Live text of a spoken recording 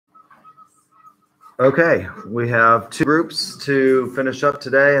Okay, we have two groups to finish up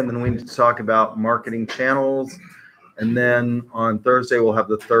today, and then we need to talk about marketing channels. And then on Thursday, we'll have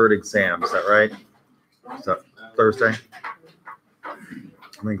the third exam. Is that right? Is that Thursday? I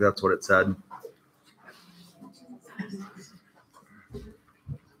think that's what it said.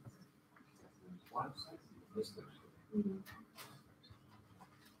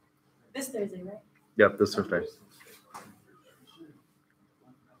 This Thursday, right? Yep, this Thursday.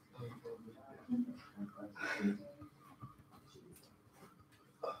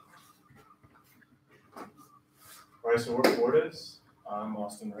 All right, so we're Fortis. I'm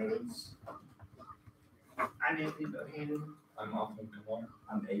Austin Rhodes. I'm Anthony Bohannon. I'm Austin Kumar.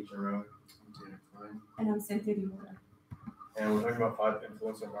 I'm A. Jerome. I'm Tanner Klein. And I'm Cynthia Dimora. And we're talking about 5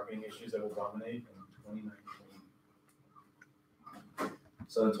 influencer marketing issues that will dominate in 2019.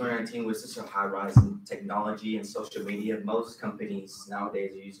 So in 2019, with such a high rise in technology and social media, most companies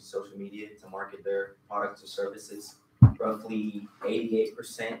nowadays are using social media to market their products or services. Roughly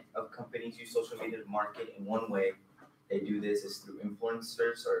 88% of companies use social media to market in one way. They do this is through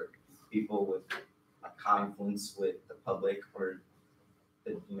influencers or people with a high influence with the public or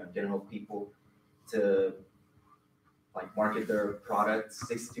the general people to market their products.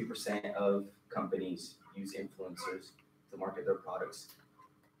 62% of companies use influencers to market their products.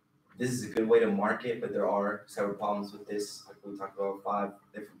 This is a good way to market, but there are several problems with this. Like we talked about 5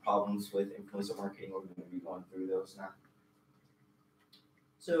 different problems with influencer marketing. We're going to be going through those now.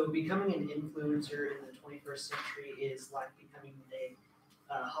 So becoming an influencer in the 21st century is like becoming a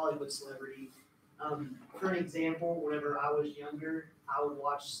Hollywood celebrity. For an example, whenever I was younger, I would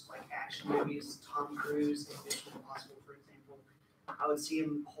watch like action movies, Tom Cruise and Mission Impossible, for example. I would see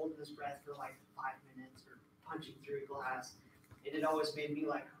him holding his breath for like 5 minutes or punching through a glass. And it always made me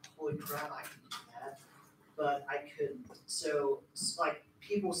like, holy crap, I can do that. But I couldn't. So like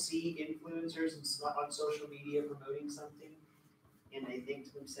people see influencers on social media promoting something, and they think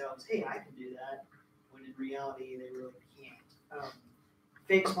to themselves, hey, I can do that, when in reality, they really can't.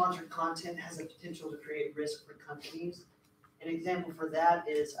 Fake sponsored content has the potential to create risk for companies. An example for that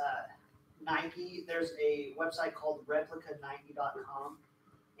is Nike. There's a website called replicanike.com,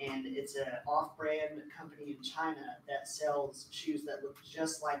 and it's an off-brand company in China that sells shoes that look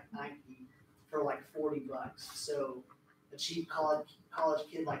just like Nike for like $40. So a cheap college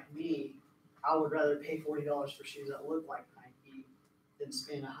kid like me, I would rather pay $40 for shoes that look like Nike than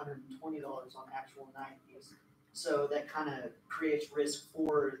spend $120 on actual Nikes. So that kind of creates risk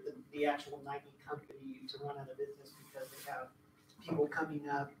for the actual Nike company to run out of business because they have people coming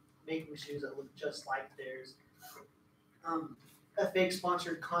up making shoes that look just like theirs. A fake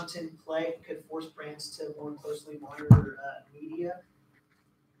sponsored content play could force brands to more closely monitor media.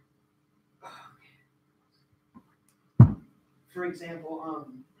 For example,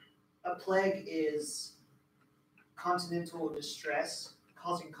 a plague is continental distress,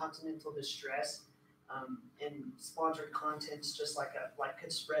 causing continental distress, and sponsored content's just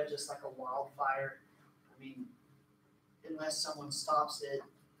could spread just like a wildfire. I mean, unless someone stops it,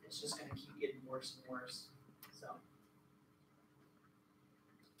 it's just going to keep getting worse and worse.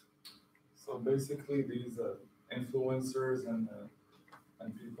 So basically, these influencers and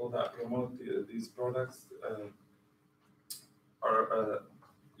people that promote these products are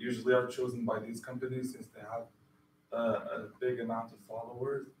usually chosen by these companies since they have a big amount of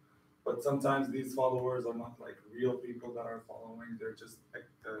followers. But sometimes these followers are not like real people that are following; they're just like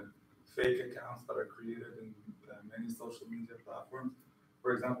fake accounts that are created in many social media platforms.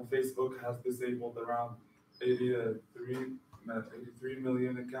 For example, Facebook has disabled around 83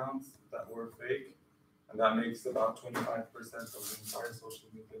 million accounts that were fake, and that makes about 25% of the entire social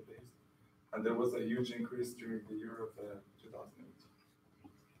media base. And there was a huge increase during the year of 2018.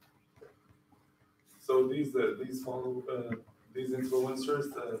 So these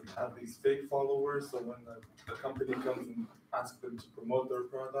influencers have these fake followers. So when the company comes and asks them to promote their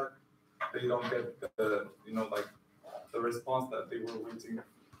product, they don't get the response that they were waiting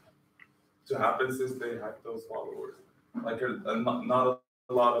to happen since they have those followers. Like not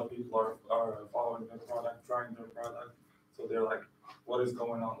a lot of people are following their product, trying their product. So they're like, what is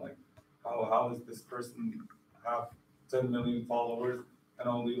going on? Like, how does this person have 10 million followers and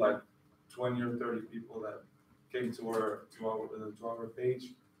only like 20 or 30 people that came to our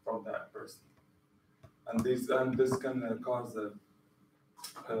page from that person? And this can cause the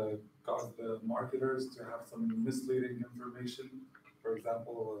marketers to have some misleading information. For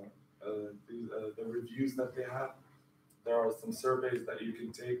example, the reviews that they have. There are some surveys that you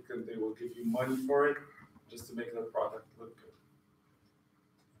can take and they will give you money for it just to make the product look good.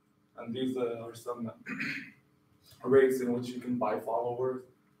 And these are some rates in which you can buy followers.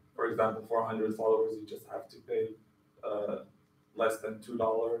 For example, for 100 followers, you just have to pay less than $2.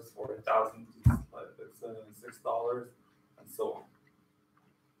 For 1,000, it's $6, and so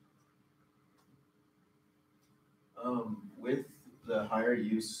on. With the higher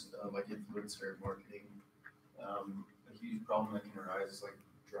use of like influencer marketing, a huge problem that can arise is like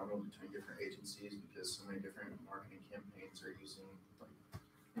drama between different agencies because so many different marketing campaigns are using like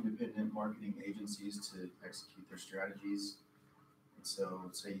independent marketing agencies to execute their strategies. And so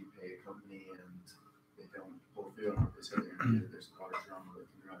say you pay a company and they don't pull through on what they say they're going to do, there's a lot of drama that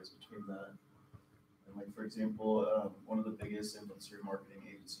can arise between that. And like for example, one of the biggest influencer marketing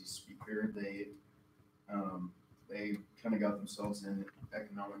agencies, Speaker, they kind of got themselves in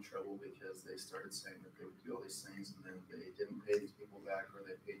economic trouble because they started saying that they would do all these things and then they didn't pay these people back, or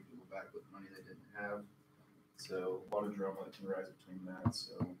they paid people back with money they didn't have. So a lot of drama that can arise between that.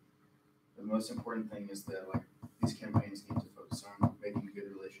 So the most important thing is that like these campaigns need to focus on making good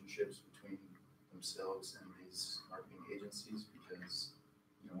relationships between themselves and these marketing agencies, because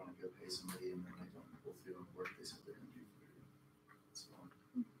you don't want to go pay somebody and then they don't pull through on the work they said they're going to do for you. So.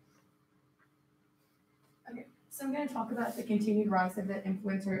 So I'm going to talk about the continued rise of the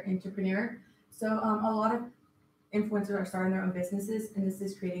influencer entrepreneur. So a lot of influencers are starting their own businesses, and this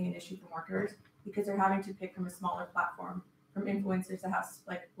is creating an issue for marketers because they're having to pick from a smaller platform from influencers that has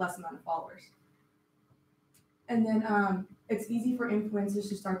like less amount of followers. And then it's easy for influencers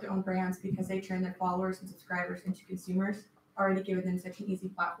to start their own brands because they turn their followers and subscribers into consumers, already giving them such an easy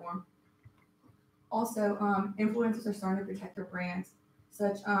platform. Also, influencers are starting to protect their brands,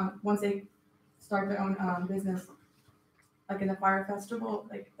 such once they start their own business, like in the Fire Festival,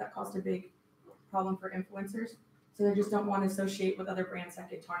 like that caused a big problem for influencers. So they just don't want to associate with other brands that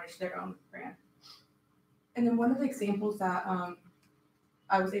could tarnish their own brand. And then one of the examples that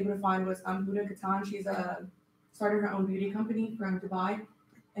I was able to find was Huda Kattan. She's started her own beauty company from Dubai.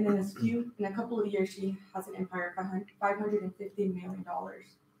 And in a couple of years, she has an empire of $550 million.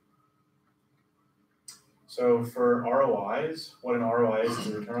 So for ROIs, what an ROI is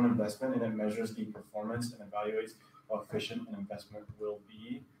a return on investment, and it measures the performance and evaluates how efficient an investment will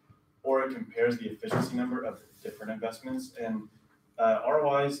be, or it compares the efficiency number of different investments. And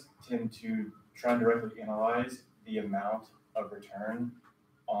ROIs tend to try and directly analyze the amount of return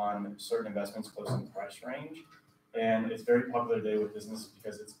on certain investments close in price range. And it's very popular today with business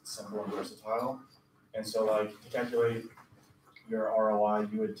because it's simple and versatile. And so like to calculate your ROI,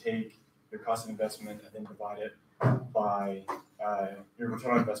 you would take your cost of investment and then divide it by your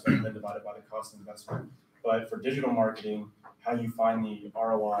return on investment and then divide it by the cost of investment. But for digital marketing, how you find the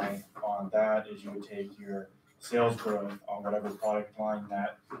ROI on that is you would take your sales growth on whatever product line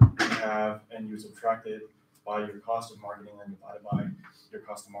that you have and you subtract it by your cost of marketing and divide it by your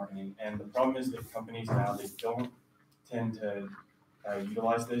cost of marketing. And the problem is that companies now, they don't tend to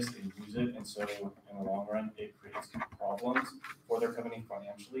utilize this and use it. And so in the long run, it creates problems for their company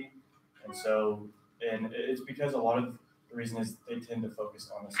financially. And so, and it's because a lot of the reason is they tend to focus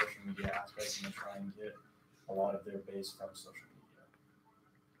on the social media aspect and they try and get a lot of their base from social media.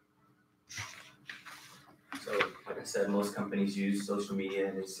 So, like I said, most companies use social media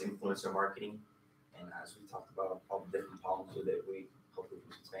and it's influencer marketing. And as we talked about all the different problems with it, we hopefully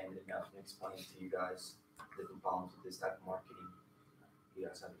can expand it enough and explain to you guys different problems with this type of marketing. If you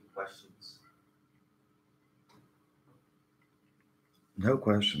guys have any questions? No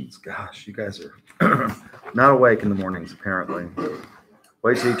questions. Gosh, you guys are not awake in the mornings, apparently.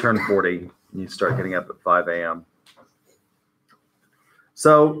 Wait till you turn 40 and you start getting up at 5 a.m.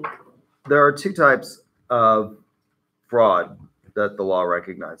 So there are two types of fraud that the law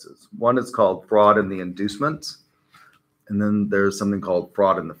recognizes. One is called fraud in the inducement, and then there's something called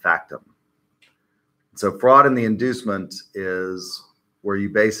fraud in the factum. So fraud in the inducement is where you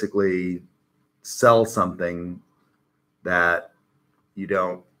basically sell something that you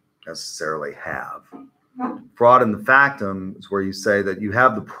don't necessarily have. Fraud in the factum is where you say that you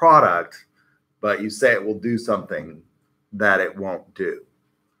have the product, but you say it will do something that it won't do.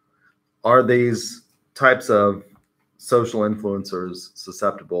 Are these types of social influencers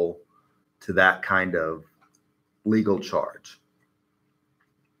susceptible to that kind of legal charge?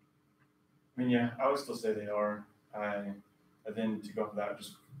 I mean, yeah, I would still say they are. And then to go for that,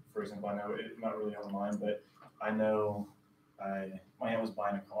 just for example, I know it's not really online, but I know my aunt was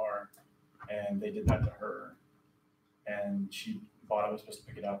buying a car and they did that to her. And she thought I was supposed to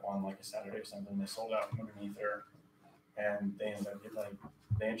pick it up on like a Saturday or something. They sold out from underneath her. And they ended up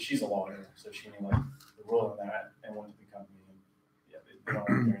getting she's a lawyer, so she knew like the rule on that and went to the company. And yeah, they don't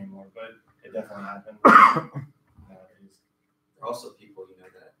work there anymore, but it definitely happened nowadays. There are also people,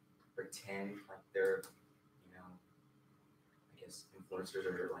 that pretend like they're, I guess, influencers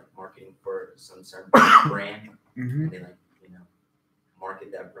are like marketing for some certain brand, Mhm. and they like,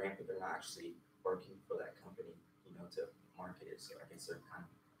 market that brand, but they're not actually working for that company, to market it. So I guess they're kind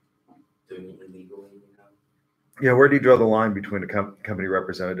of doing it illegally, Yeah, where do you draw the line between a company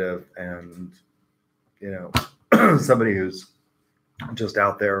representative and, somebody who's just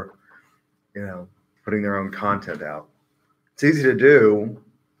out there, putting their own content out? It's easy to do.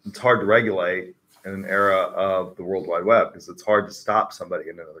 It's hard to regulate in an era of the World Wide Web because it's hard to stop somebody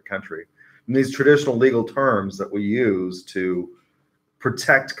in another country. And these traditional legal terms that we use to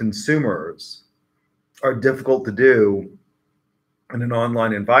protect consumers are difficult to do in an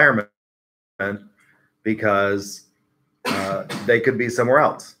online environment because they could be somewhere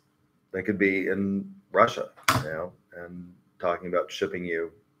else. They could be in Russia, and talking about shipping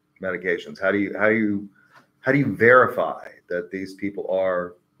you medications. How do you verify that these people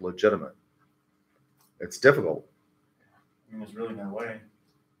are legitimate? It's difficult. I mean, there's really no way.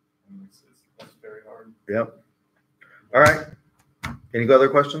 I mean, it's very hard. Yep. All right. Any other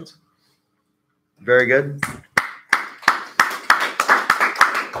questions? Very good.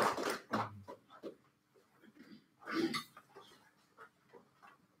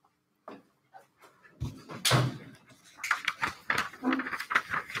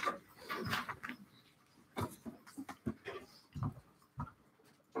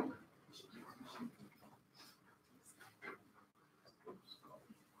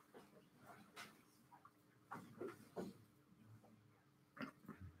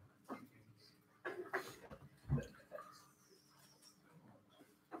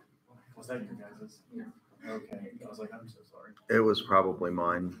 Was that your guys's? No. Okay, I was like, I'm so sorry. It was probably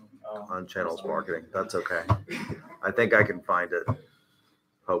mine on Channels Marketing. That's okay. I think I can find it,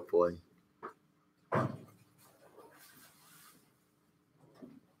 hopefully.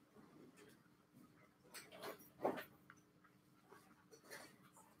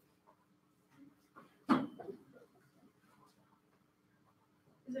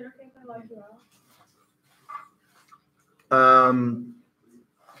 Is it okay if I log you out?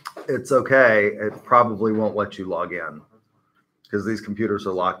 It's okay. It probably won't let you log in because these computers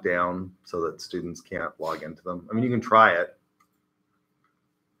are locked down so that students can't log into them. I mean, you can try it.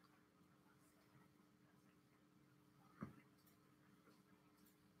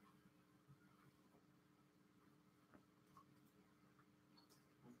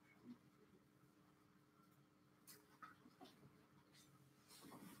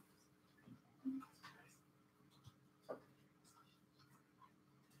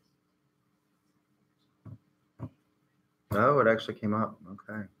 Oh, it actually came up.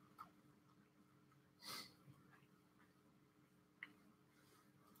 Okay.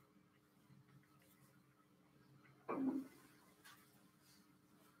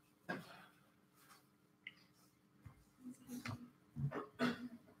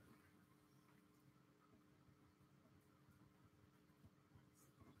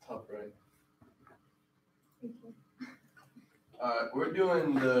 Top right. Thank you. We're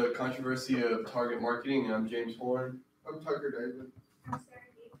doing the controversy of target marketing, and I'm James Horn. I'm Tucker David. I'm Sarah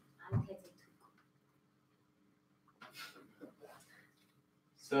Deep. I'm Katie.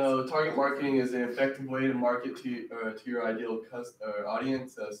 So, target marketing is an effective way to market to your ideal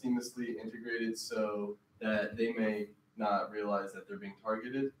audience, seamlessly integrated so that they may not realize that they're being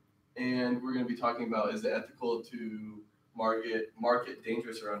targeted. And we're going to be talking about, is it ethical to market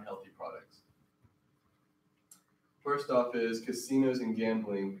dangerous or unhealthy products? First off is casinos and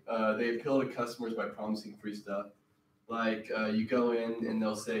gambling. They appeal to customers by promising free stuff. Like you go in and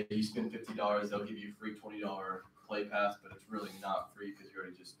they'll say you spend $50, they'll give you a free $20 play pass, but it's really not free because you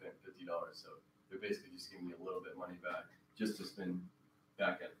already just spent $50. So they're basically just giving you a little bit of money back just to spend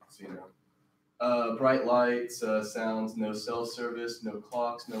back at the casino. Bright lights, sounds, no cell service, no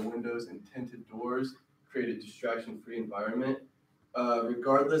clocks, no windows, and tinted doors create a distraction-free environment.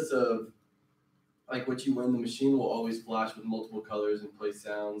 Regardless of like what you win, the machine will always flash with multiple colors and play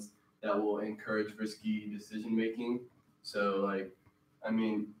sounds that will encourage risky decision making. So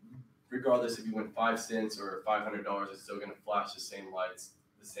regardless if you win 5 cents or $500, it's still going to flash the same lights,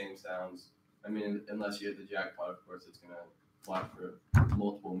 the same sounds. Unless you hit the jackpot, of course, it's going to flash for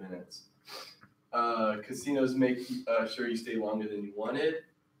multiple minutes. Casinos make sure you stay longer than you wanted.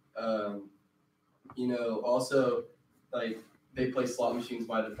 Also, they place slot machines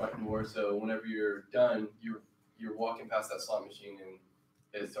by the front door, so whenever you're done, you're walking past that slot machine and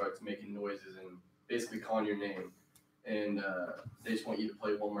it starts making noises and basically calling your name. And they just want you to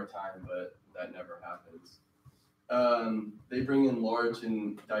play one more time, but that never happens. They bring in large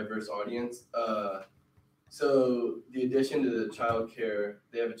and diverse audience. So the addition to the child care,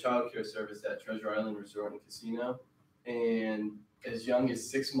 they have a child care service at Treasure Island Resort and Casino, and as young as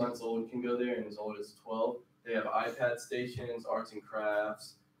 6 months old can go there and as old as 12. They have iPad stations, arts and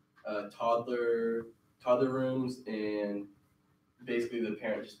crafts, toddler rooms, and basically the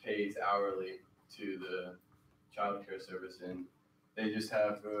parent just pays hourly to the child care service, and they just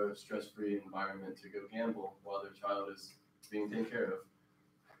have a stress-free environment to go gamble while their child is being taken care of.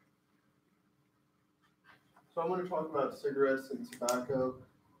 So I'm going to talk about cigarettes and tobacco.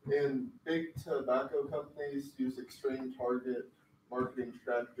 And big tobacco companies use extreme target marketing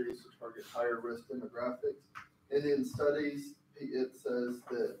strategies to target higher risk demographics. And in studies, it says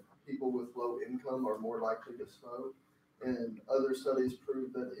that people with low income are more likely to smoke. And other studies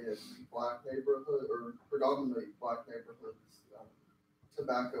prove that in Black neighborhood or predominantly Black neighborhoods,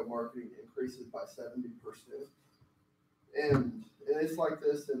 tobacco marketing increases by 70%. And it's like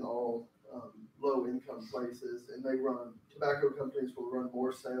this in all low income places, and tobacco companies will run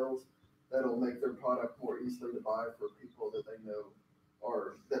more sales that'll make their product more easily to buy for people that they know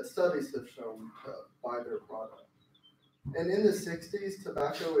that studies have shown buy their product. And in the 60s,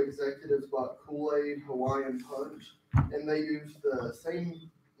 tobacco executives bought Kool-Aid, Hawaiian Punch, and they used the same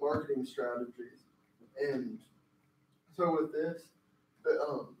marketing strategies. And so with this,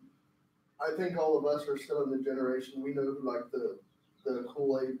 I think all of us are still in the generation, we know who like the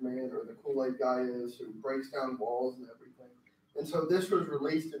Kool-Aid man or the Kool-Aid guy is, who breaks down walls and everything. And so this was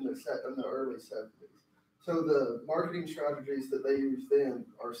released in the early 70s. So the marketing strategies that they used then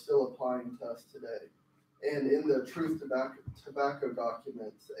are still applying to us today. And in the Truth Tobacco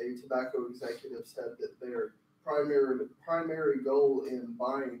documents, a tobacco executive said that their primary goal in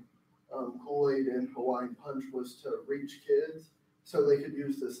buying Kool-Aid and Hawaiian Punch was to reach kids so they could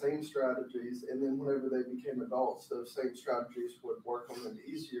use the same strategies, and then whenever they became adults, those same strategies would work on them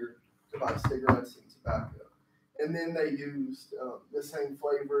easier to buy cigarettes and tobacco. And then they used the same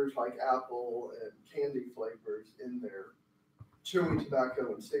flavors like apple and candy flavors in their chewing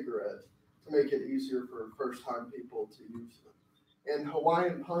tobacco and cigarettes to make it easier for first-time people to use them. And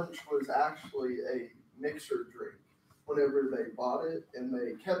Hawaiian Punch was actually a mixer drink whenever they bought it, and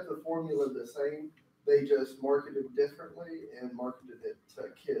they kept the formula the same. They just marketed differently and marketed it to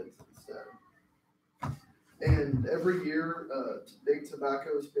kids instead. And every year, Big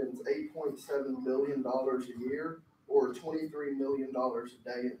Tobacco spends $8.7 billion a year, or $23 million a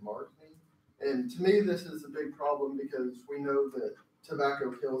day in marketing. And to me, this is a big problem because we know that tobacco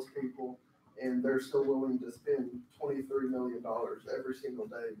kills people, and they're still willing to spend $23 million every single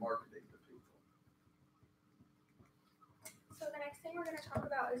day marketing to people. So the next thing we're going to talk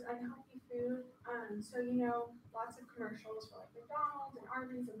about is unhealthy food. So lots of commercials for like McDonald's and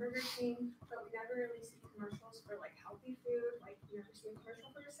Arby's and Burger King, but we never really see commercials for like healthy food. Like you never see a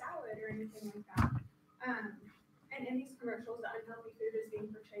commercial for a salad or anything like that. And in these commercials, the unhealthy food is being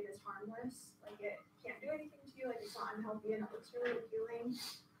portrayed as harmless. Like it can't do anything to you. Like it's not unhealthy and it looks really appealing.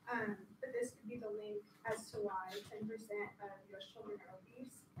 But this could be the link as to why 10% of U.S. children are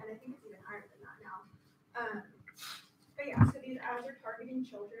obese, and I think it's even higher than that now. But yeah, so these ads are targeting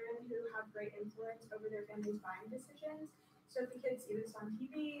children who have great influence over their family's buying decisions. So if the kids see this on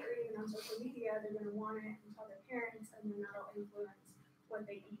TV or even on social media, they're going to want it and tell their parents, and then that'll influence what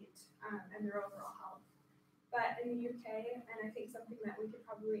they eat and their overall health. But in the UK, and I think something that we could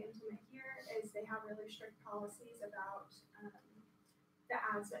probably implement here, is they have really strict policies about the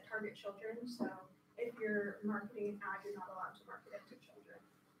ads that target children. So if you're marketing an ad, you're not allowed to market it to children.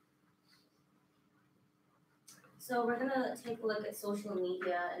 So we're gonna take a look at social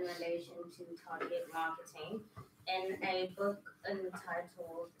media in relation to target marketing. In a book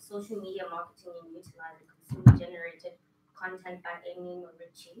entitled Social Media Marketing and Utilizing Consumer-Generated Content by Amy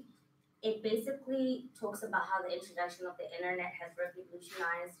Ritchie, it basically talks about how the introduction of the internet has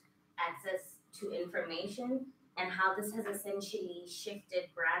revolutionized access to information and how this has essentially shifted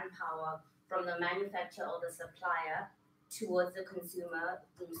brand power from the manufacturer or the supplier towards the consumer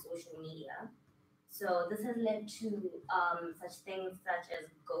through social media. So this has led to such things such as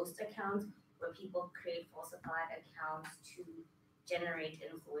ghost accounts, where people create falsified accounts to generate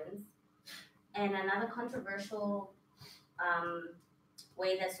influence. And another controversial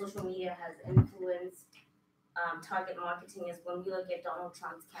way that social media has influenced target marketing is when we look at Donald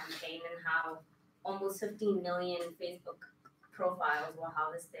Trump's campaign and how almost 15 million Facebook profiles were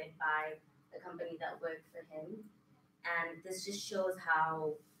harvested by the company that worked for him. And this just shows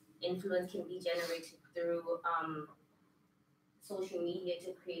how influence can be generated through social media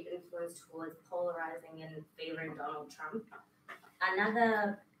to create influence towards polarizing and favoring Donald Trump.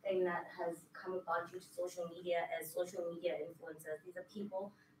 Another thing that has come about due to social media is social media influencers. These are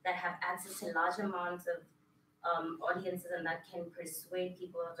people that have access to large amounts of audiences and that can persuade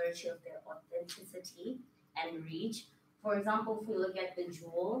people by virtue of their authenticity and reach For example, if we look at the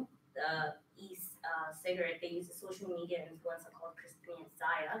Juul, the cigarette, they use a social media influencer called Christine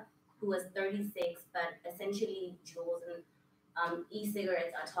Zaya, who was 36, but essentially Juuls and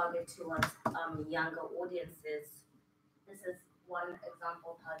e-cigarettes are targeted towards younger audiences. This is one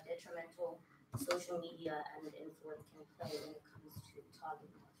example of how detrimental social media and influence can play when it comes to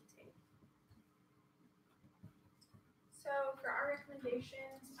target marketing. So for our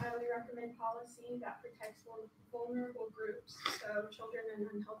recommendations, we recommend policy that protects vulnerable groups, so children and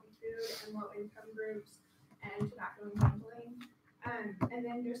unhealthy food and low-income groups and tobacco and gambling. And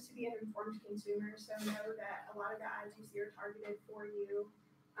then just to be an informed consumer, so know that a lot of the ads you see are targeted for you,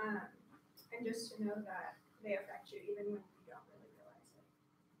 and just to know that they affect you even when you don't really realize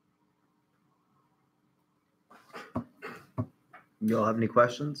it. You all have any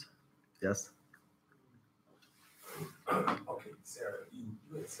questions? Yes? Okay, Sarah, you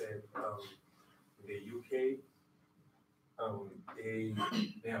had said in the UK, they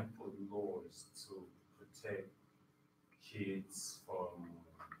have put laws to protect kids from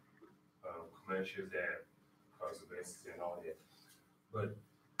commercials that cause obesity and all that. But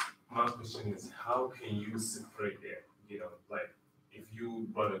my question is, how can you separate that? You know, like if you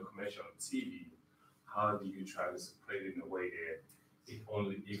run a commercial on TV, how do you try to separate it in a way that it could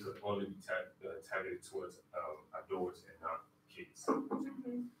only be targeted towards adults and not kids? So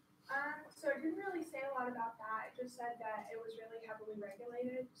it didn't really say a lot about that. It just said that it was really heavily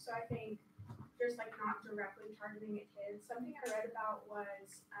regulated. So I think just like not directly targeting at kids. Something I read about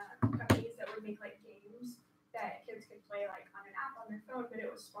was companies that would make like games that kids could play like on an app on their phone, but it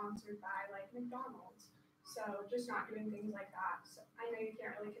was sponsored by like McDonald's. So just not doing things like that. So I know you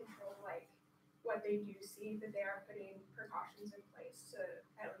can't really control like what they do see, but they are putting precautions in place to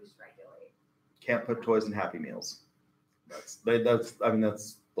at least regulate. Can't put toys in Happy Meals. That's the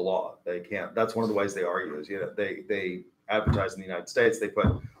law. They can't. That's one of the ways they argue is, they advertise in the United States. They put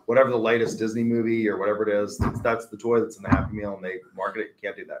whatever the latest Disney movie or whatever it is, that's the toy that's in the Happy Meal, and they market it. You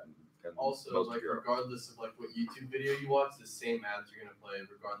can't do that. Also, like regardless of like what YouTube video you watch, the same ads are gonna play,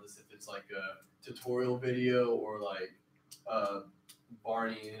 regardless if it's like a tutorial video or like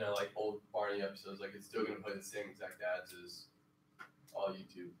Barney, like old Barney episodes. Like it's still gonna play the same exact ads as all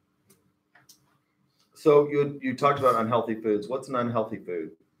YouTube. So you talked about unhealthy foods. What's an unhealthy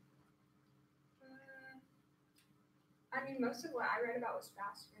food? I mean, most of what I read about was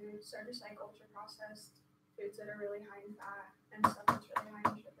fast food, so just like ultra processed foods that are really high in fat and stuff that's really high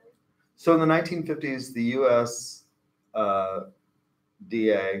in sugar. So in the 1950s, the U.S.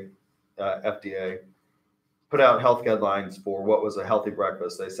 FDA put out health guidelines for what was a healthy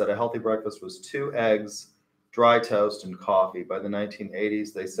breakfast. They said a healthy breakfast was 2 eggs, dry toast, and coffee. By the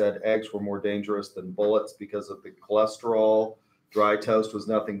 1980s, they said eggs were more dangerous than bullets because of the cholesterol. Dry toast was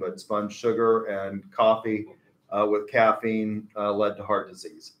nothing but spun sugar, and coffee with caffeine led to heart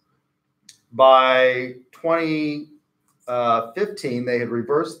disease. By 2015, they had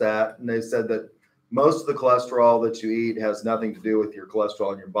reversed that, and they said that most of the cholesterol that you eat has nothing to do with your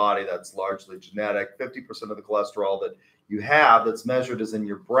cholesterol in your body. That's largely genetic. 50% of the cholesterol that you have that's measured is in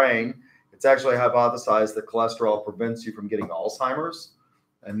your brain. It's actually hypothesized that cholesterol prevents you from getting Alzheimer's,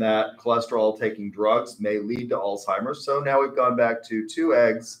 and that cholesterol taking drugs may lead to Alzheimer's. So now we've gone back to 2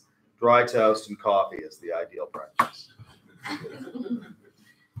 eggs, dry toast, and coffee as the ideal practice.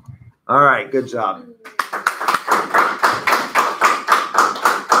 All right, good job.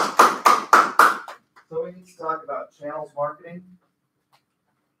 So we need to talk about channels marketing.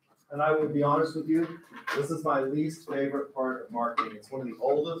 And I would be honest with you, this is my least favorite part of marketing. It's one of the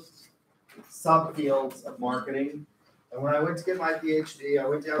oldest subfields of marketing. And when I went to get my PhD, I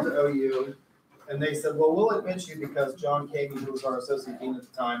went down to OU, and they said, well, we'll admit you because John Kamey, who was our associate dean at the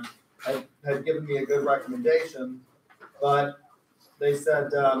time, had given me a good recommendation. But they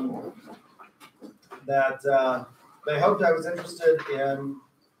said that they hoped I was interested in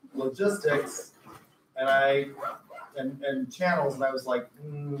logistics and channels, and I was like,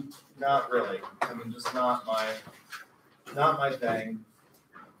 not really. I mean, just not my thing,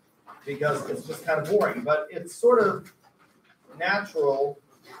 because it's just kind of boring. But it's sort of natural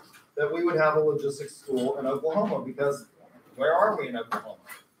that we would have a logistics school in Oklahoma, because where are we in Oklahoma?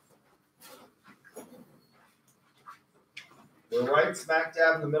 We're right smack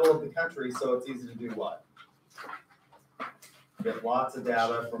dab in the middle of the country, so it's easy to do what? Get lots of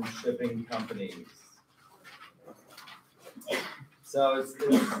data from shipping companies. So it's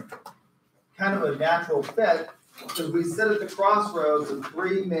kind of a natural fit, because we sit at the crossroads of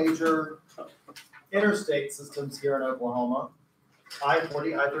 3 major interstate systems here in Oklahoma: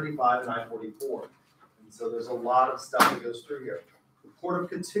 I-40, I-35, and I-44. And so there's a lot of stuff that goes through here. The Port of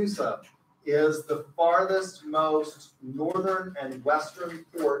Catoosa is the farthest most northern and western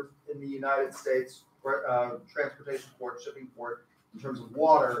port in the United States, transportation port, shipping port, in terms of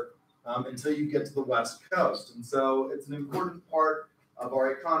water, until you get to the west coast. And so it's an important part of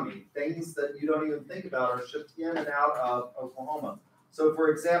our economy. Things that you don't even think about are shipped in and out of Oklahoma. So for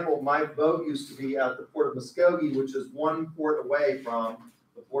example, my boat used to be at the Port of Muskogee, which is one port away from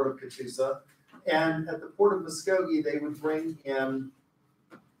the Port of Catoosa. And at the Port of Muskogee, they would bring in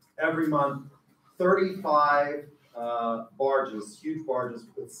every month 35 barges, huge barges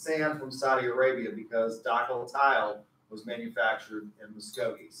with sand from Saudi Arabia, because Dakhel tile was manufactured in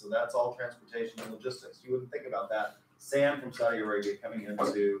Muskogee. So that's all transportation and logistics. You wouldn't think about that. Sand from Saudi Arabia coming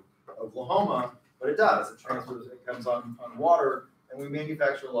into Oklahoma, but it does. It transfers, it comes on water, and we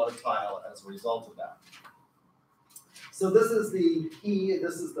manufacture a lot of tile as a result of that. So this is the key.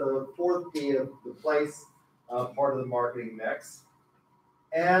 This is the fourth P of the place part of the marketing mix.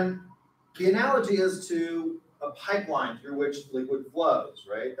 And the analogy is to a pipeline through which liquid flows,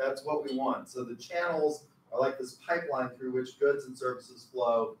 right? That's what we want. So the channels are like this pipeline through which goods and services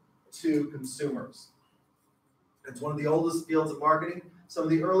flow to consumers. It's one of the oldest fields of marketing. Some of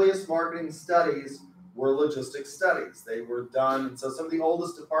the earliest marketing studies were logistics studies. They were done, and so some of the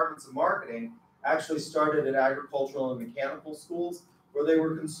oldest departments of marketing actually started at agricultural and mechanical schools, where they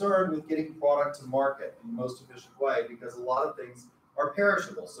were concerned with getting product to market in the most efficient way, because a lot of things are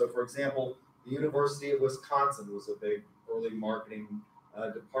perishable. So for example, the University of Wisconsin was a big early marketing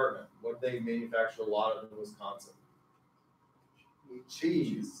department. What they manufacture a lot of in Wisconsin?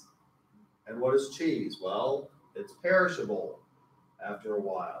 Cheese. And what is cheese? Well, it's perishable after a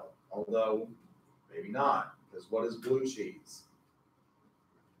while, although maybe not, because what is blue cheese?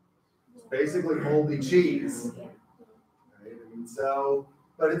 It's basically moldy cheese. Right? I mean, so,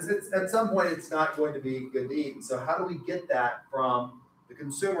 but it's at some point it's not going to be good to eat. So how do we get that from the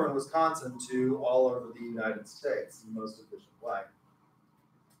consumer in Wisconsin to all over the United States in the most efficient way?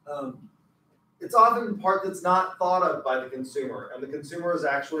 It's often the part that's not thought of by the consumer, and the consumer is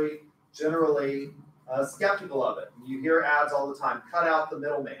actually generally skeptical of it. You hear ads all the time: cut out the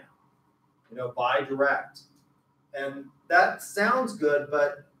middleman, buy direct. And that sounds good,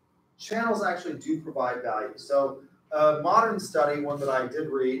 but channels actually do provide value. So a modern study, one that I did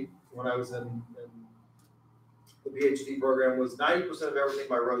read when I was in the PhD program, was 90% of everything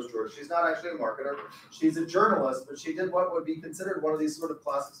by Rose George. She's not actually a marketer. She's a journalist, but she did what would be considered one of these sort of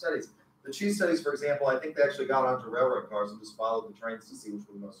classic studies. The cheese studies, for example, I think they actually got onto railroad cars and just followed the trains to see which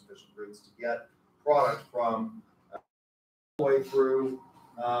were the most efficient routes to get product from all the way through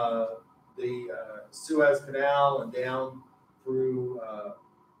the Suez Canal and down through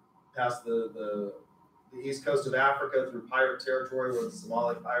past the east coast of Africa through pirate territory, where the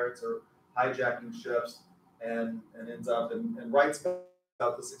Somali pirates are hijacking ships, and ends up and writes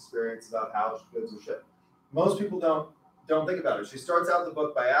about this experience about how goods are shipped. Most people don't think about it. She starts out the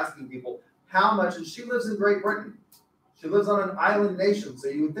book by asking people how much, and she lives in Great Britain. She lives on an island nation, so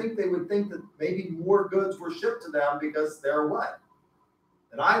you would think they would think that maybe more goods were shipped to them because they're what?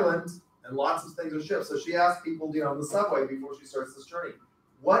 An island, and lots of things are shipped. So she asked people, on the subway before she starts this journey,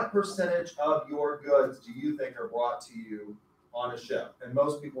 what percentage of your goods do you think are brought to you on a ship? And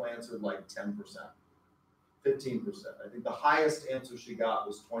most people answered like 10%, 15%. I think the highest answer she got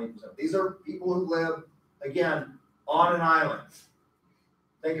was 20%. These are people who live, again, on an island.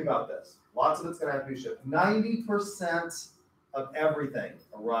 Think about this. Lots of it's going to have to be shipped. 90% of everything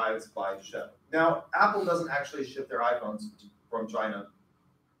arrives by ship. Now, Apple doesn't actually ship their iPhones from China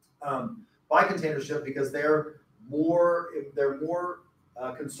by container ship, because they're more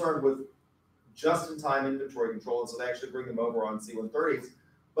concerned with just-in-time inventory control, and so they actually bring them over on C-130s.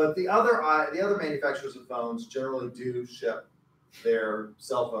 But the other manufacturers of phones generally do ship their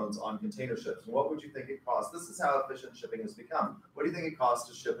cell phones on container ships. And what would you think it costs? This is how efficient shipping has become. What do you think it costs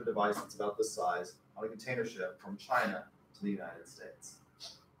to ship a device that's about this size on a container ship from China to the United States?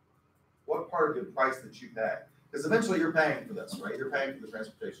 What part of your price that you pay? Because eventually you're paying for this, right? You're paying for the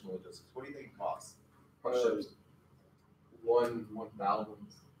transportation and logistics. What do you think it costs? One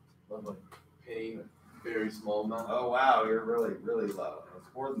thousandth of a penny, a very small amount. Oh wow, you're really, really low.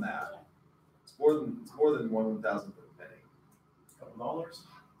 It's more than that. It's more than 1/1000th of a penny. Couple dollars?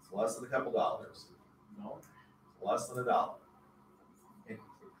 It's less than a couple dollars. No. It's less than $1.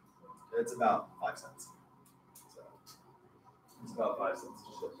 It's about 5 cents. So it's about 5 cents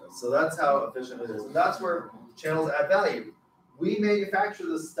to ship this. So that's how efficient it is, and that's where channels add value. We manufacture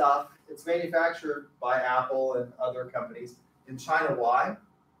this stuff. It's manufactured by Apple and other companies in China. Why?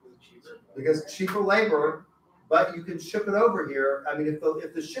 Because cheaper labor, but you can ship it over here. I mean,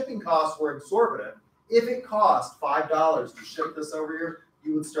 if the shipping costs were exorbitant, if it cost $5 to ship this over here,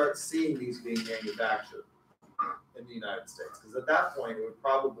 you would start seeing these being manufactured in the United States. Because at that point, it would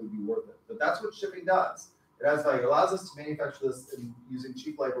probably be worth it. But that's what shipping does. It adds value. It allows us to manufacture this using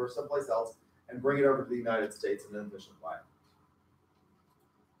cheap labor someplace else and bring it over to the United States in an efficient way.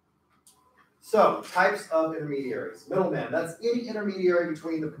 So, types of intermediaries. Middleman, that's any intermediary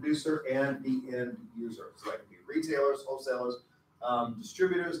between the producer and the end user. So that can be retailers, wholesalers,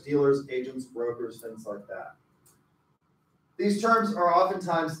 distributors, dealers, agents, brokers, things like that. These terms are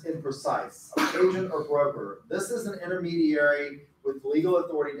oftentimes imprecise. Agent or broker. This is an intermediary with legal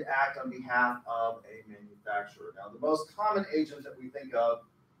authority to act on behalf of a manufacturer. Now, the most common agent that we think of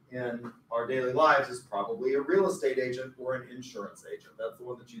in our daily lives is probably a real estate agent or an insurance agent. That's the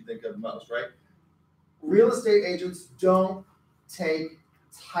one that you think of most, right? Real estate agents don't take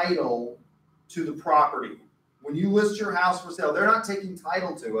title to the property. When you list your house for sale, they're not taking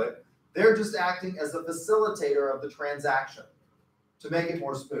title to it. They're just acting as a facilitator of the transaction to make it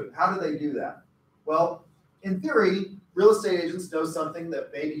more smooth. How do they do that? Well, in theory, real estate agents know something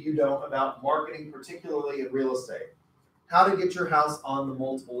that maybe you don't about marketing, particularly in real estate. How to get your house on the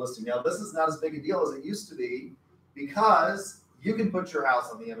multiple listing. Now, this is not as big a deal as it used to be because you can put your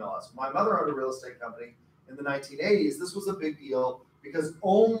house on the MLS. My mother owned a real estate company in the 1980s. This was a big deal because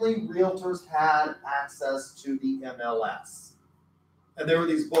only realtors had access to the MLS. And there were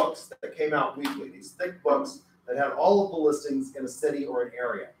these books that came out weekly, these thick books that had all of the listings in a city or an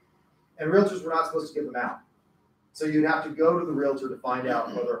area. And realtors were not supposed to give them out. So you'd have to go to the realtor to find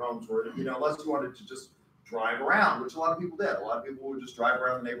out whether homes were, unless you wanted to just drive around, which a lot of people did. A lot of people would just drive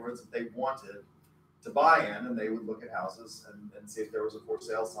around the neighborhoods that they wanted to buy in, and they would look at houses and see if there was a for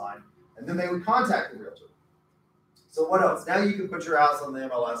sale sign, and then they would contact the realtor. So what else? Now you can put your house on the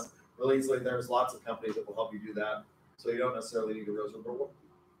MLS really easily. There's lots of companies that will help you do that, so you don't necessarily need a realtor. But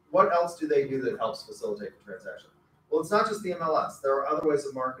what else do they do that helps facilitate the transaction? Well, it's not just the MLS. There are other ways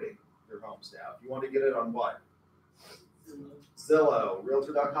of marketing your homes now. If you want to get it on what? Zillow,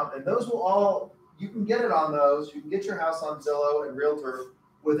 Realtor.com, and those will all, you can get it on those. You can get your house on Zillow and Realtor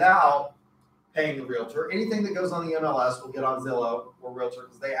without paying the realtor. Anything that goes on the MLS will get on Zillow or Realtor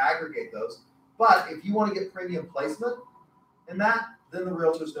because they aggregate those. But if you want to get premium placement in that, then the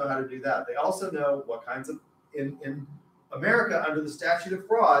realtors know how to do that. They also know what kinds of, in America, under the statute of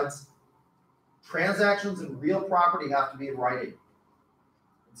frauds, transactions in real property have to be in writing.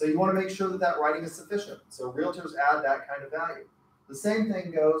 So you want to make sure that that writing is sufficient. So realtors add that kind of value. The same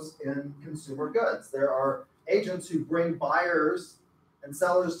thing goes in consumer goods. There are agents who bring buyers and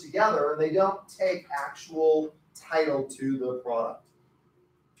sellers together, and they don't take actual title to the product.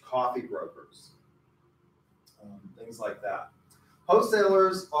 Coffee brokers, things like that.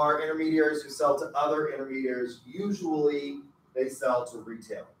 Wholesalers are intermediaries who sell to other intermediaries. Usually they sell to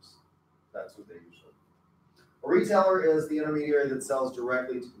retailers. That's what they usually do. A retailer is the intermediary that sells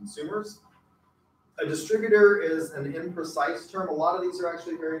directly to consumers. A distributor is an imprecise term. A lot of these are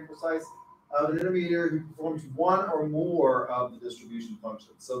actually very imprecise. An intermediary who performs one or more of the distribution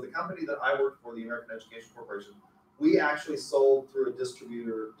functions. So the company that I worked for, the American Education Corporation, we actually sold through a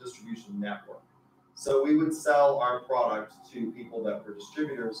distribution network. So we would sell our product to people that were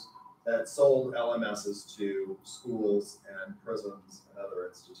distributors that sold LMSs to schools and prisons and other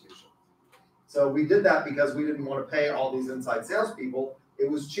institutions. So we did that because we didn't want to pay all these inside salespeople. It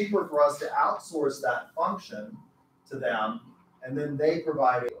was cheaper for us to outsource that function to them, and then they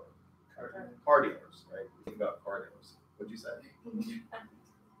provided car dealers, right? Think about car dealers. What'd you say?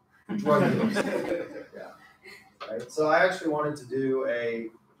 Drug dealers. Yeah. Right. So I actually wanted to do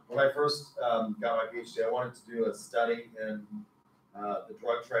when I first got my PhD, I wanted to do a study in the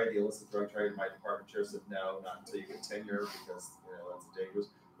drug trade, the illicit drug trade. My department chair said no, not until you get tenure because that's dangerous.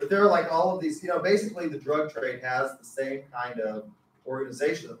 But there are like all of these, basically the drug trade has the same kind of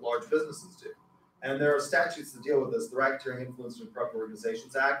organization that large businesses do. And there are statutes that deal with this. The Racketeering, Influence, and Corrupt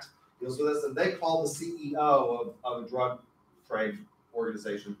Organizations Act deals with this, and they call the CEO of a drug trade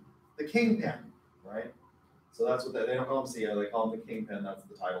organization the kingpin, right? So that's what they don't call him CEO, they call him the kingpin. That's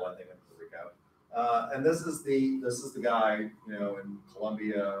the title, I think, in Puerto Rico. And this is the guy, in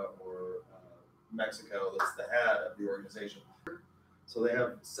Colombia or Mexico that's the head of the organization. So they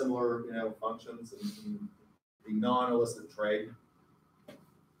have similar, functions in the non-illicit trade.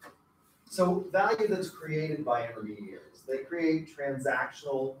 So value that's created by intermediaries. They create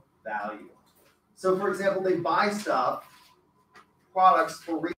transactional value. So for example, they buy products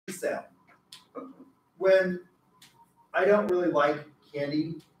for resale. When I don't really like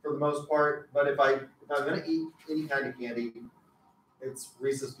candy for the most part, but if I'm going to eat any kind of candy, it's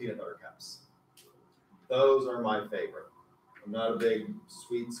Reese's peanut butter cups. Those are my favorite. I'm not a big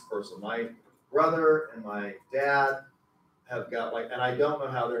sweets person. My brother and my dad have got like, and I don't know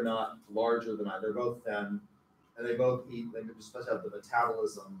how they're not larger than I. They're both thin, and they both eat. They're supposed to have the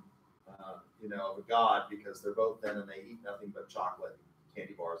metabolism, of a god, because they're both thin and they eat nothing but chocolate,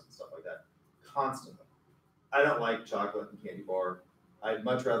 candy bars, and stuff like that constantly. I don't like chocolate and candy bar. I'd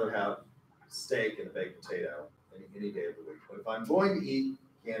much rather have steak and a baked potato any day of the week. But if I'm going to eat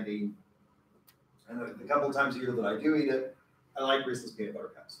candy, and the couple of times a year that I do eat it, I like Reese's Peanut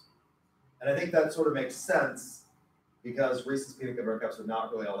Butter Cups. And I think that sort of makes sense because Reese's Peanut Butter Cups are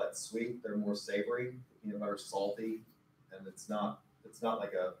not really all that sweet. They're more savory. The peanut butter's salty, and it's not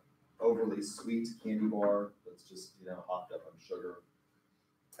like a overly sweet candy bar that's just, hopped up on sugar.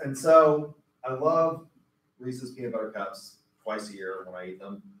 And so I love Reese's Peanut Butter Cups twice a year when I eat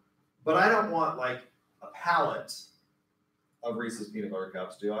them. But I don't want like a pallet of Reese's Peanut Butter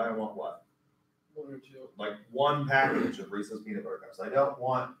Cups, do I? I want what? One or two. Like one package of Reese's Peanut Butter Cups. I don't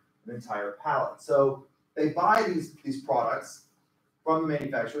want an entire pallet. So they buy these products from the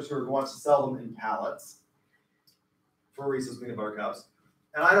manufacturers who wants to sell them in pallets for Reese's Peanut Butter Cups.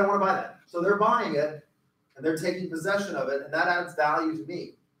 And I don't want to buy that. So they're buying it and they're taking possession of it, and that adds value to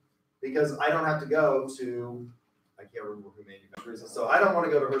me because I don't have to go to, I can't remember who manufactures it. So I don't want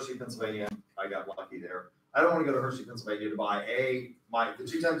to go to Hershey, Pennsylvania. I got lucky there. I don't want to go to Hershey, Pennsylvania to buy the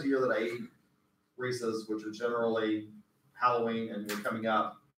 2 times a year that I eat Reese's, which are generally Halloween, and we're coming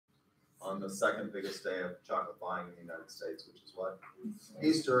up on the second biggest day of chocolate buying in the United States, which is what?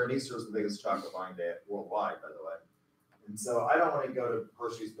 Easter, and Easter is the biggest chocolate buying day worldwide, by the way. And so I don't want to go to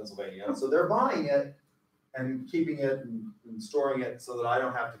Hershey's, Pennsylvania. So they're buying it and keeping it and storing it so that I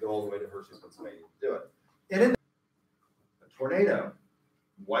don't have to go all the way to Hershey's, Pennsylvania to do it. And in a tornado,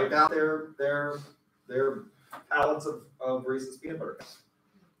 wipe out their pallets of Reese's Peanut Butter Cups.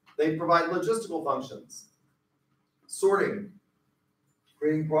 They provide logistical functions, sorting,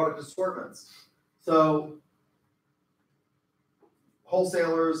 creating product assortments. So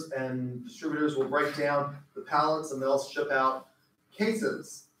wholesalers and distributors will break down the pallets and they'll ship out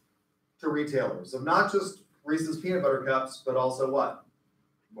cases to retailers of not just Reese's Peanut Butter Cups, but also what?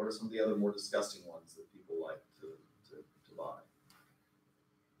 What are some of the other more disgusting ones that people like to buy?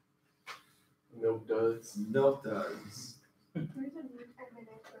 Milk Duds. Milk Duds. There's a new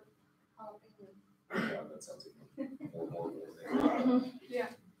 10-minute of God, that sounds like more. Yeah.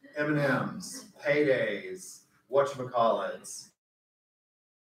 M&M's, Paydays, whatchamacallits.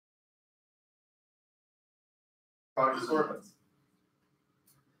 Product assortments.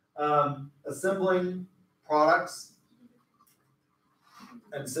 Assembling products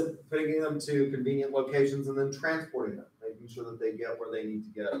and putting them to convenient locations and then transporting them, making sure that they get where they need to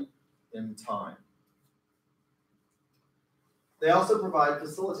get in time. They also provide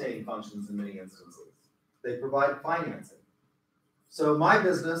facilitating functions in many instances. They provide financing. So my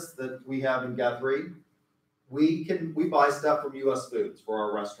business that we have in Guthrie, we buy stuff from US Foods for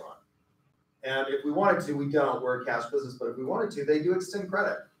our restaurant. And if we wanted to, we don't, we're a cash business, but if we wanted to, they do extend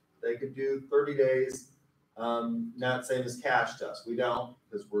credit. They could do 30 days, not same as cash to us. We don't,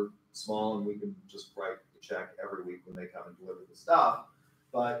 because we're small and we can just write the check every week when they come and deliver the stuff.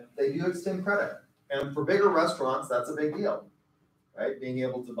 But they do extend credit. And for bigger restaurants, that's a big deal, right? Being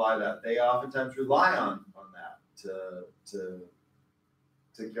able to buy that. They oftentimes rely on that to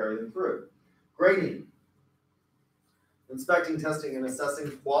carry them through. Grading, inspecting, testing, and assessing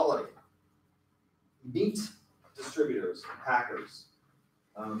quality. Meat distributors, packers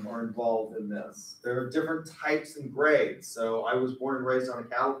are involved in this. There are different types and grades. So I was born and raised on a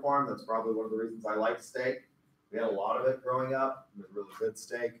cattle farm. That's probably one of the reasons I like steak. We had a lot of it growing up. It was really good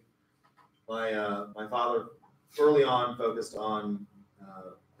steak. My father early on focused on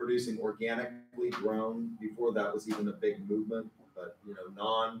producing organically grown. Before that was even a big movement, but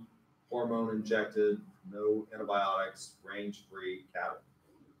non-hormone injected, no antibiotics, range-free cattle.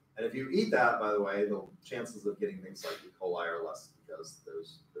 And if you eat that, by the way, the chances of getting things like E. coli are less because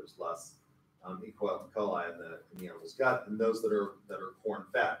there's less E. coli in the animal's gut than those that are corn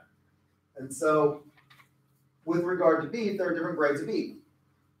fed. And so, with regard to beef, there are different grades of beef.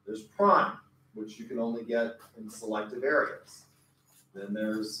 There's prime, which you can only get in selective areas. Then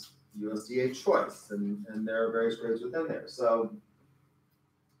there's USDA choice, and there are various grades within there. So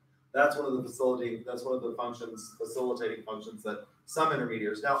that's one of the facilitating functions that some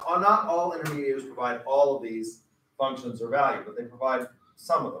intermediaries. Now, not all intermediaries provide all of these functions or value, but they provide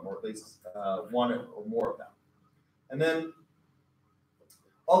some of them, or at least one or more of them. And then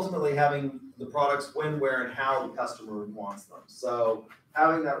ultimately having the products when, where, and how the customer wants them. So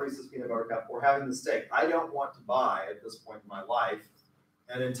having that Reese's Peanut Butter Cup or having the steak. I don't want to buy at this point in my life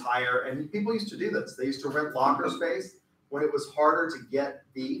and people used to do this. They used to rent locker space when it was harder to get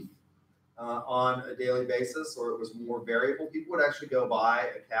beef. on a daily basis, or it was more variable, people would actually go buy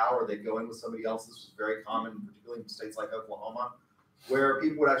a cow, or they'd go in with somebody else. This was very common, particularly in states like Oklahoma, where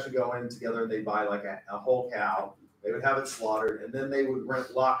people would actually go in together and they'd buy like a whole cow. They would have it slaughtered, and then they would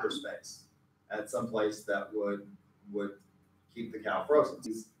rent locker space at some place that would keep the cow frozen.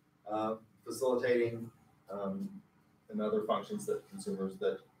 Facilitating and other functions that consumers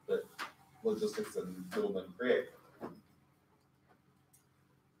that logistics and middlemen create.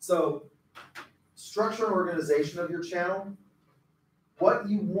 So, structure and organization of your channel. What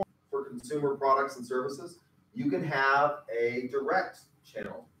you want for consumer products and services, you can have a direct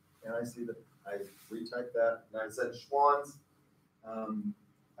channel. And I see that I retyped that, and I said Schwann's.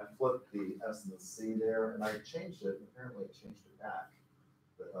 I flipped the S and the C there, and I changed it. Apparently, it changed it back,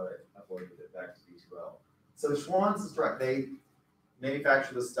 but I uploaded it back to D2L. So Schwann's is direct. They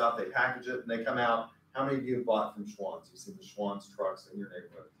manufacture this stuff, they package it, and they come out. How many of you have bought from Schwann's? You've seen the Schwann's trucks in your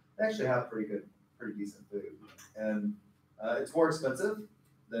neighborhood. They actually have pretty decent food, and it's more expensive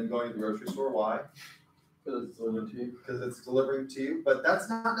than going to the grocery store. Why? Because it's delivering to you. Because it's delivering to you, but that's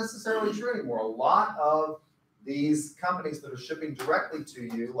not necessarily true anymore. A lot of these companies that are shipping directly to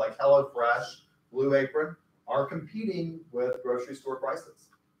you, like HelloFresh, Blue Apron, are competing with grocery store prices,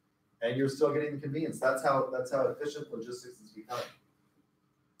 and you're still getting the convenience. That's how efficient logistics is becoming.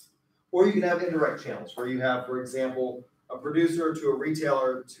 Or you can have indirect channels where you have, for example, a producer to a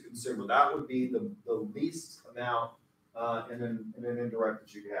retailer to consumer. That would be the least amount in an indirect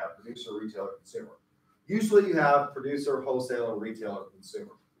that you could have: producer, retailer, consumer. Usually you have producer, wholesaler, retailer,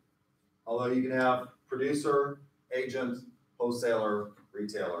 consumer. Although you can have producer, agent, wholesaler,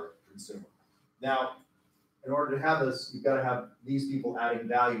 retailer, consumer. Now, in order to have this, you've got to have these people adding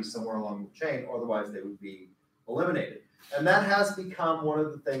value somewhere along the chain, otherwise they would be eliminated. And that has become one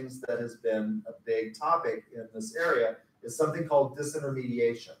of the things that has been a big topic in this area, is something called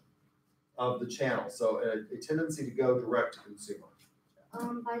disintermediation of the channel. So a tendency to go direct to consumer.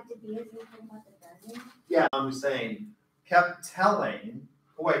 By De Beers, you talking about the dozen? Yeah, I'm saying, kept telling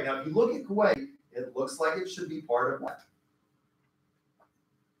Kuwait. Now, if you look at Kuwait, it looks like it should be part of what?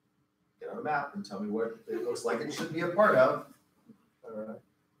 Get on a map and tell me what it looks like it should be a part of.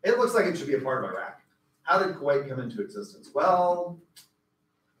 It looks like it should be a part of Iraq. How did Kuwait come into existence? Well,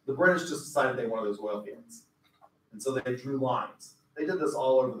 the British just decided they wanted those oil fields. And so they drew lines. They did this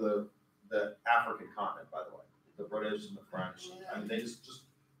all over the African continent, by the way. The British and the French. I mean, they just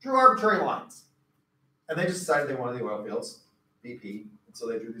drew arbitrary lines. And they just decided they wanted the oil fields, BP, and so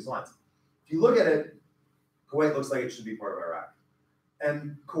they drew these lines. If you look at it, Kuwait looks like it should be part of Iraq.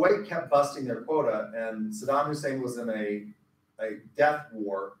 And Kuwait kept busting their quota, and Saddam Hussein was in a death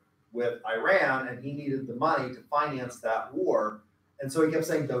war with Iran, and he needed the money to finance that war. And so he kept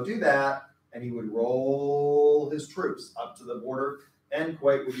saying, don't do that. And he would roll his troops up to the border, and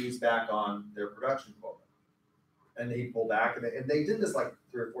Kuwait would ease back on their production quota. And he'd pull back, and they did this like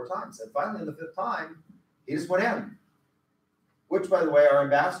 3 or 4 times. And finally, in the 5th time, he just went in. Which, by the way, our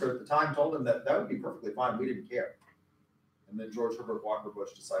ambassador at the time told him that would be perfectly fine. We didn't care. And then George Herbert Walker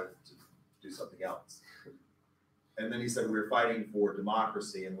Bush decided to do something else. And then he said, we're fighting for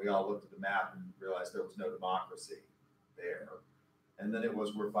democracy. And we all looked at the map and realized there was no democracy there. And then it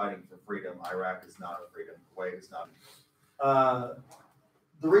was, we're fighting for freedom. Iraq is not a freedom. Kuwait is not.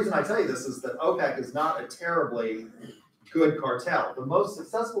 The reason I tell you this is that OPEC is not a terribly good cartel. The most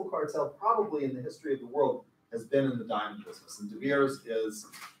successful cartel probably in the history of the world has been in the diamond business. And De Beers is,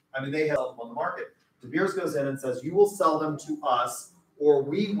 I mean, they have them on the market. De Beers goes in and says, you will sell them to us or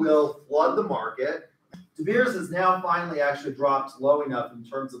we will flood the market. De Beers has now finally actually dropped low enough in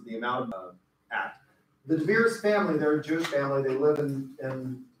terms of the amount of act. The De Beers family, they're a Jewish family. They live in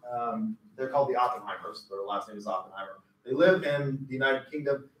they're called the Oppenheimers. Their last name is Oppenheimer. They live in the United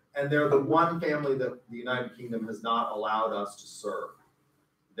Kingdom, and they're the one family that the United Kingdom has not allowed us to serve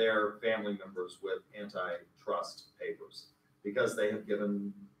their family members with antitrust papers because they have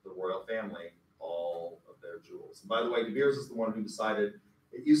given the royal family all of their jewels. And by the way, De Beers is the one who decided,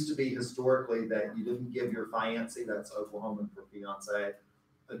 it used to be historically that you didn't give your fiancé, that's Oklahoman for fiancé,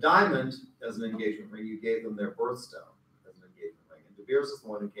 a diamond as an engagement ring. You gave them their birthstone as an engagement ring. And De Beers is the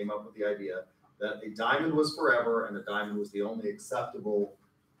one who came up with the idea that a diamond was forever and a diamond was the only acceptable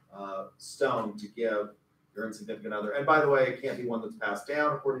stone to give your insignificant other. And by the way, it can't be one that's passed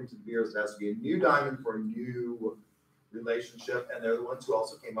down. According to De Beers, it has to be a new diamond for a new relationship. And they're the ones who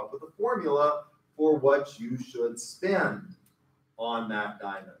also came up with a formula for what you should spend on that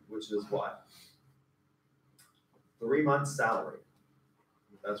diamond, which is what? 3 months' salary.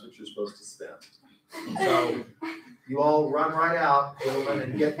 That's what you're supposed to spend. So you all run right out, gentlemen,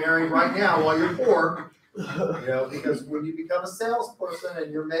 and get married right now while you're poor. You know, because when you become a salesperson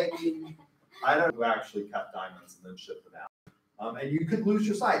and you're making I don't know who actually cut diamonds and then ship them out. And you could lose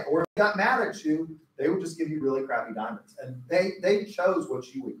your sight, or if they got mad at you, they would just give you really crappy diamonds. And they chose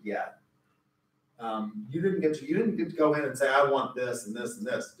what you would get. You didn't get to go in and say, I want this and this and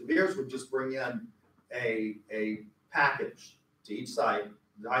this. De Beers would just bring in a package to each site.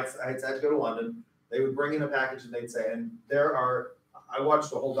 I had to go to London. They would bring in a package and they'd say, and I watched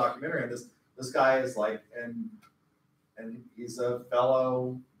the whole documentary on this. This guy is like, and he's a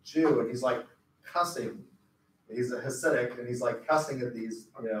fellow Jew, and he's like cussing. He's a Hasidic, and he's like cussing at these,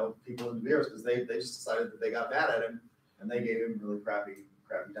 people in De Beers because they just decided that they got mad at him, and they gave him really crappy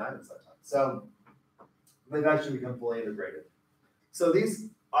diamonds that time. So they've actually become fully integrated. So these,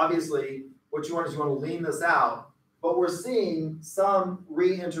 obviously, what you want is you want to lean this out, but we're seeing some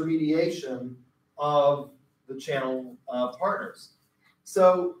re-intermediation of the channel partners.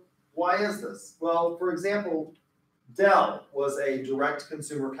 So why is this? Well, for example, Dell was a direct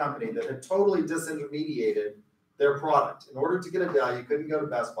consumer company that had totally disintermediated their product. In order to get a Dell, you couldn't go to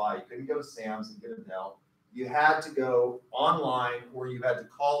Best Buy, you couldn't go to Sam's and get a Dell. You had to go online, or you had to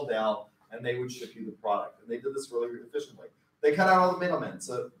call Dell and they would ship you the product. And they did this really efficiently. They cut out all the middlemen,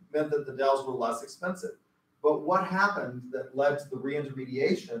 so it meant that the Dells were less expensive. But what happened that led to the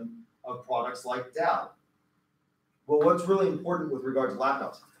re-intermediation of products like Dell? Well, what's really important with regard to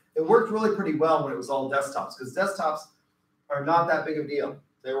laptops, it worked really pretty well when it was all desktops, because desktops are not that big of a deal.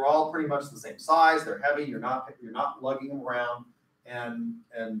 They were all pretty much the same size. They're heavy. You're not lugging them around and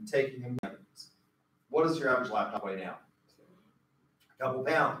taking them. What does your average laptop weigh now? A couple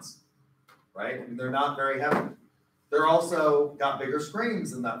pounds, right? I mean, they're not very heavy. They're also got bigger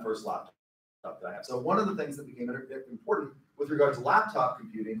screens than that first laptop that I have. So one of the things that became important with regard to laptop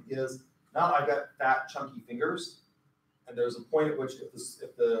computing is now I've got fat, chunky fingers, and there's a point at which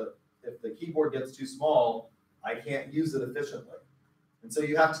if the keyboard gets too small, I can't use it efficiently. And so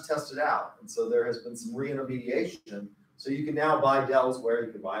you have to test it out. And so there has been some re-intermediation. So you can now buy Dells where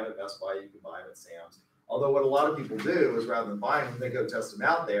you can buy them at Best Buy, you can buy them at Sam's. Although what a lot of people do is rather than buying them, they go test them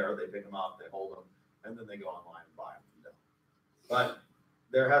out there, they pick them up, they hold them, and then they go online and buy them from Dell. But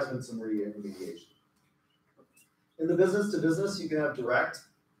there has been some re-intermediation. In the business to business, you can have direct.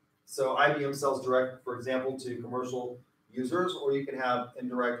 So IBM sells direct, for example, to commercial users, or you can have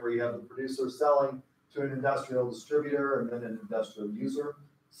indirect where you have the producer selling to an industrial distributor and then an industrial user.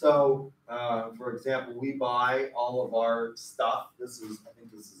 So, for example, we buy all of our stuff. I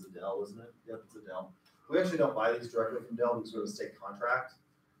think this is a Dell, isn't it? Yep, it's a Dell. We actually don't buy these directly from Dell because we have a state contract.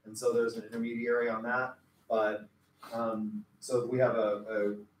 And so there's an intermediary on that. But, so we have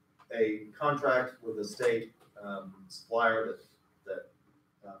a contract with a state supplier that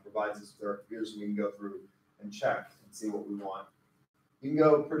provides us with our computers, so we can go through and check and see what we want. You can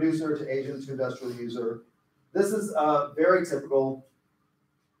go producer to agent to industrial user. This is very typical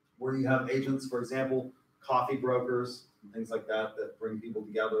where you have agents, for example, coffee brokers and things like that bring people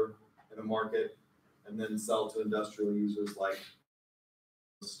together in a market and then sell to industrial users like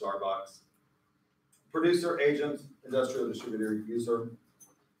Starbucks. Producer, agent, industrial distributor, user.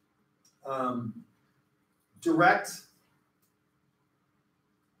 Direct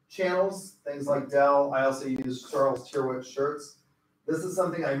channels, things like Dell. I also use Charles Tyrwhitt shirts. This is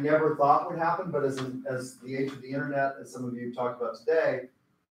something I never thought would happen, but as the age of the internet, as some of you talked about today,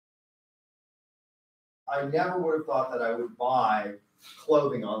 I never would have thought that I would buy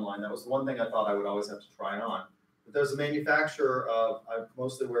clothing online. That was the one thing I thought I would always have to try on. But there's a manufacturer of, I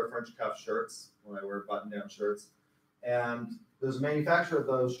mostly wear French cuff shirts when I wear button-down shirts. And there's a manufacturer of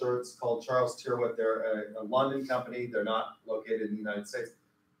those shirts called Charles Tyrwhitt. They're a London company. They're not located in the United States.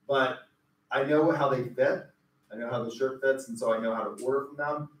 But I know how they fit. I know how the shirt fits, and so I know how to order from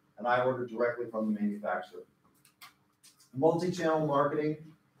them, and I order directly from the manufacturer. Multi-channel marketing,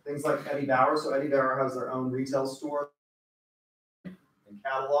 things like Eddie Bauer. So Eddie Bauer has their own retail store and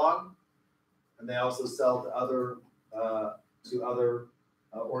catalog, and they also sell to other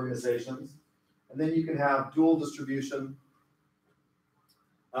organizations. And then you can have dual distribution.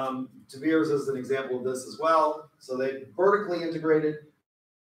 De Beers is an example of this as well. So they vertically integrated,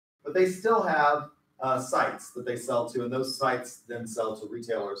 but they still have sites that they sell to, and those sites then sell to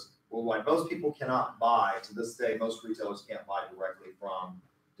retailers worldwide. Most people cannot buy, to this day, most retailers can't buy directly from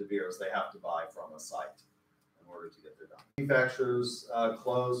De Beers. They have to buy from a site in order to get their done. Manufacturers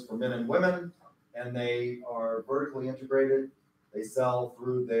clothes for men and women, and they are vertically integrated. They sell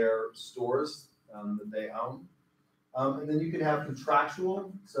through their stores that they own. And then you can have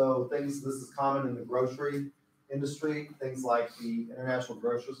contractual, so things, this is common in the grocery industry, things like the International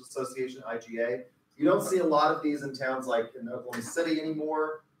Grocers Association, IGA. You don't see a lot of these in towns like in Oklahoma City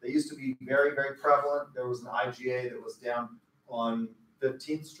anymore. They used to be very, very prevalent. There was an IGA that was down on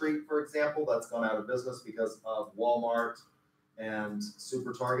 15th Street, for example, that's gone out of business because of Walmart and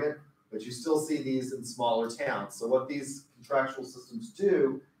Super Target, but you still see these in smaller towns. So what these contractual systems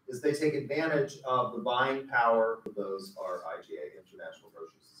do is they take advantage of the buying power. Those are IGA, International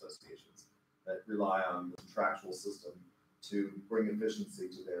Grocery Associations, that rely on the contractual system to bring efficiency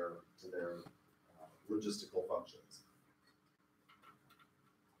to their logistical functions.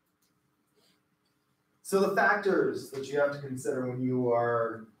 So the factors that you have to consider when you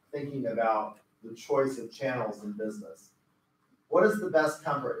are thinking about the choice of channels in business. What is the best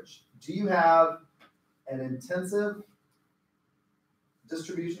coverage? Do you have an intensive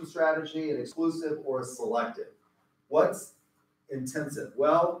distribution strategy, an exclusive, or a selective? What's intensive?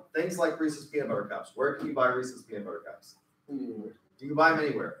 Well, things like Reese's Peanut Butter Cups. Where can you buy Reese's Peanut Butter Cups? Do you buy them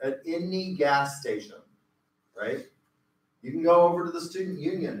anywhere? At any gas station, right? You can go over to the student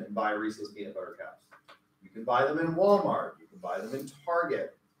union and buy Reese's Peanut Butter Cups. You can buy them in Walmart. You can buy them in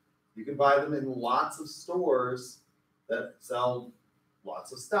Target. You can buy them in lots of stores that sell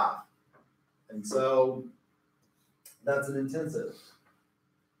lots of stuff. And so that's an intensive.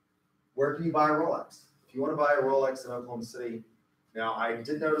 Where can you buy a Rolex? If you want to buy a Rolex in Oklahoma City, now I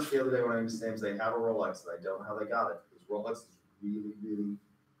did notice the other day when I was saying they have a Rolex, and I don't know how they got it, because Rolex is really, really,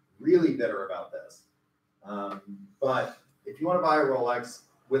 really bitter about this. But if you want to buy a Rolex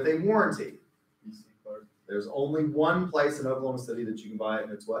with a warranty, there's only one place in Oklahoma City that you can buy it,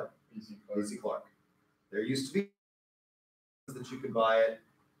 and it's what? BC Clark. There used to be that you could buy it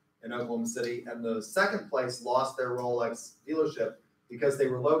in Oklahoma City, and the second place lost their Rolex dealership because they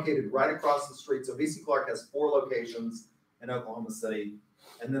were located right across the street. So BC Clark has 4 locations in Oklahoma City,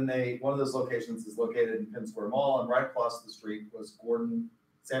 and then one of those locations is located in Penn Square Mall, and right across the street was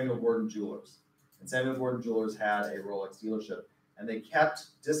Samuel Gordon Jewelers. And Samuel Gordon Jewelers had a Rolex dealership, and they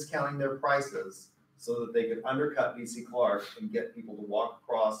kept discounting their prices so that they could undercut BC Clark and get people to walk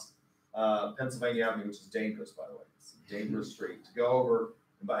across Pennsylvania Avenue, which is dangerous, by the way. It's a dangerous street to go over.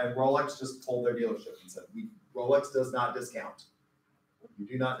 And Rolex just pulled their dealership and said, Rolex does not discount. You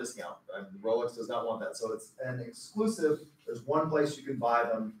do not discount. Rolex does not want that. So it's an exclusive. There's one place you can buy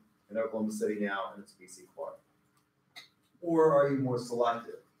them in Oklahoma City now, and it's BC Clark. Or are you more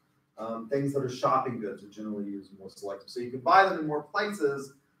selective? Things that are shopping goods are generally used more selective. So you can buy them in more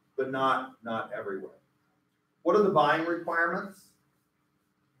places, but not everywhere. What are the buying requirements?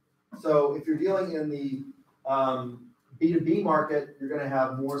 So if you're dealing in the B2B market, you're going to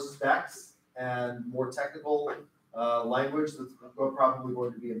have more specs and more technical language that's probably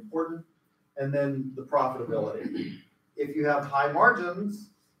going to be important. And then the profitability. If you have high margins,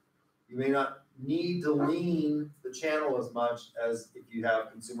 you may not need to lean the channel as much as if you have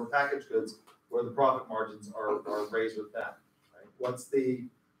consumer packaged goods where the profit margins are razor thin. Right? What's the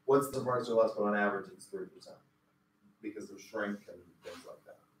margins are less, but on average it's 3% because of shrink and things like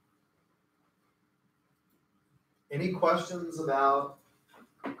that. Any questions about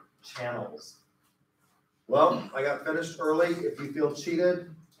channels? Well, I got finished early. If you feel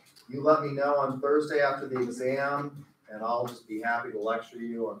cheated, you let me know on Thursday after the exam, and I'll just be happy to lecture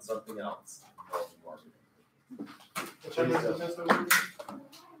you on something else.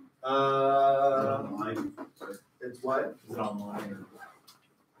 It's what? Is it online?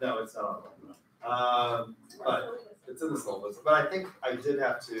 No, it's not online. But it's in the syllabus. But I think I did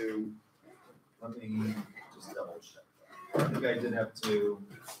have to, let me just double check. I think I did have to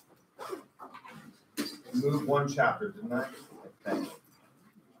move one chapter, didn't I? I think.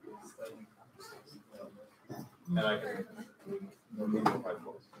 And I can remove it by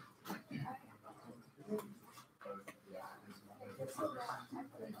force.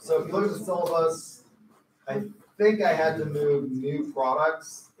 So if you look at the syllabus, I think I had to move new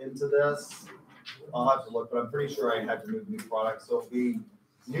products into this. I'll have to look, but I'm pretty sure I had to move new products. So it'll be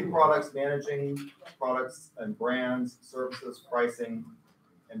new products, managing products and brands, services, pricing,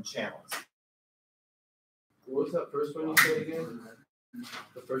 and channels. What was that first one you said again?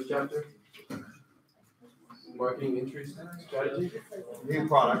 The first chapter? Marketing entry strategy? New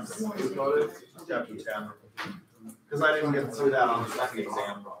products. New products? Chapter 10. Because I didn't get through that on the second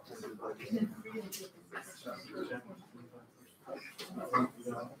exam.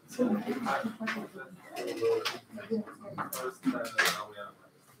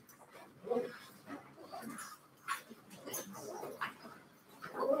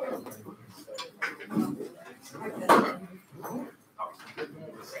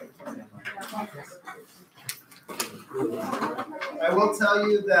 I will tell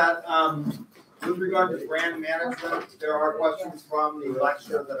you that with regard to brand management, there are questions from the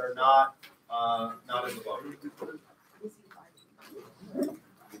lecture that are not in the book.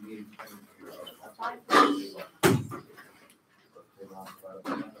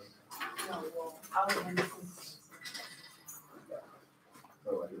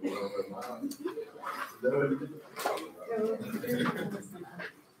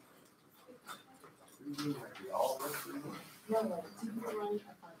 people run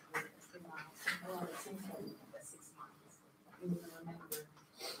a 5K that's 3 miles, people run a 10K that's 6 miles. You need to remember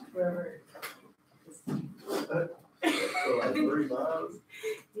wherever. So like 3 miles?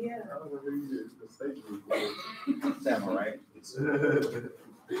 Yeah. I don't remember you did mistakenly. Sam, all right?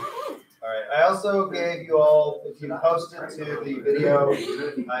 All right, I also gave you all, if you posted to the video,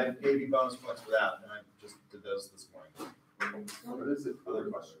 I gave you bonus points for that, and I just did those this morning. What is it? Other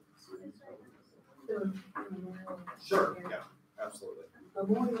questions? Sure, yeah, absolutely. But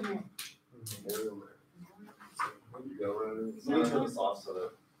more than that, You go around. Let me turn this off so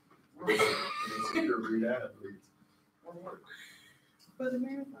that. You're read athletes. for the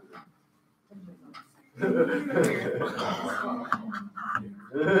marathon.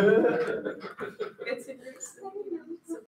 It's a great